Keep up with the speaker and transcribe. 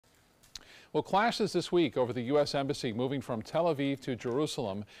Well, clashes this week over the U.S. Embassy moving from Tel Aviv to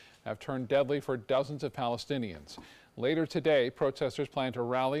Jerusalem have turned deadly for dozens of Palestinians. Later today, protesters plan to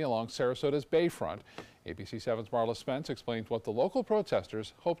rally along Sarasota's Bayfront. ABC 7's Marla Spence explains what the local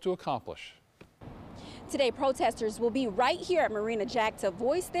protesters hope to accomplish. Today, protesters will be right here at Marina Jack to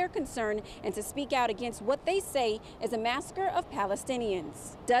voice their concern and to speak out against what they say is a massacre of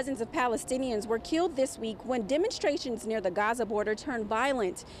Palestinians. Dozens of Palestinians were killed this week when demonstrations near the Gaza border turned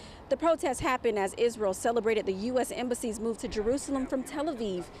violent. The protests happened as Israel celebrated the U.S. Embassy's move to Jerusalem from Tel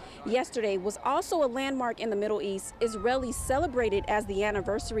Aviv. Yesterday was also a landmark in the Middle East. Israelis celebrated as the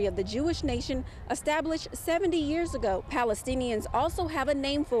anniversary of the Jewish nation established 70 years ago. Palestinians also have a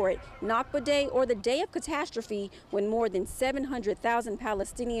name for it, Nakba Day, or the Day of Catastrophe, when more than 700,000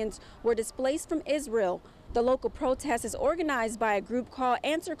 Palestinians were displaced from Israel. The local protest is organized by a group called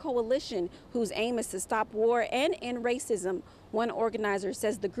Answer Coalition, whose aim is to stop war and end racism. One organizer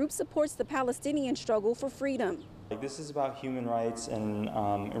says the group supports the Palestinian struggle for freedom. This is about human rights and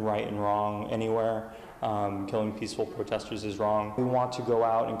right and wrong anywhere. Killing peaceful protesters is wrong. We want to go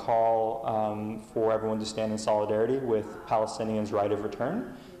out and call for everyone to stand in solidarity with Palestinians' right of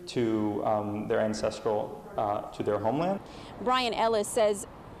return to their ancestral, to their homeland. Brian Ellis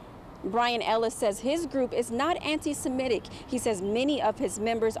says his group is not anti-Semitic. He says many of his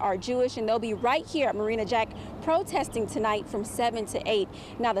members are Jewish, and they'll be right here at Marina Jack protesting tonight from 7 to 8.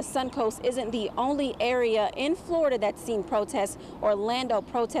 Now, the Suncoast isn't the only area in Florida that's seen protests. Orlando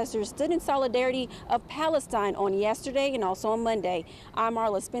protesters stood in solidarity of Palestine on yesterday and also on Monday. I'm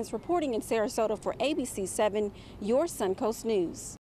Marla Spence reporting in Sarasota for ABC 7, your Suncoast News.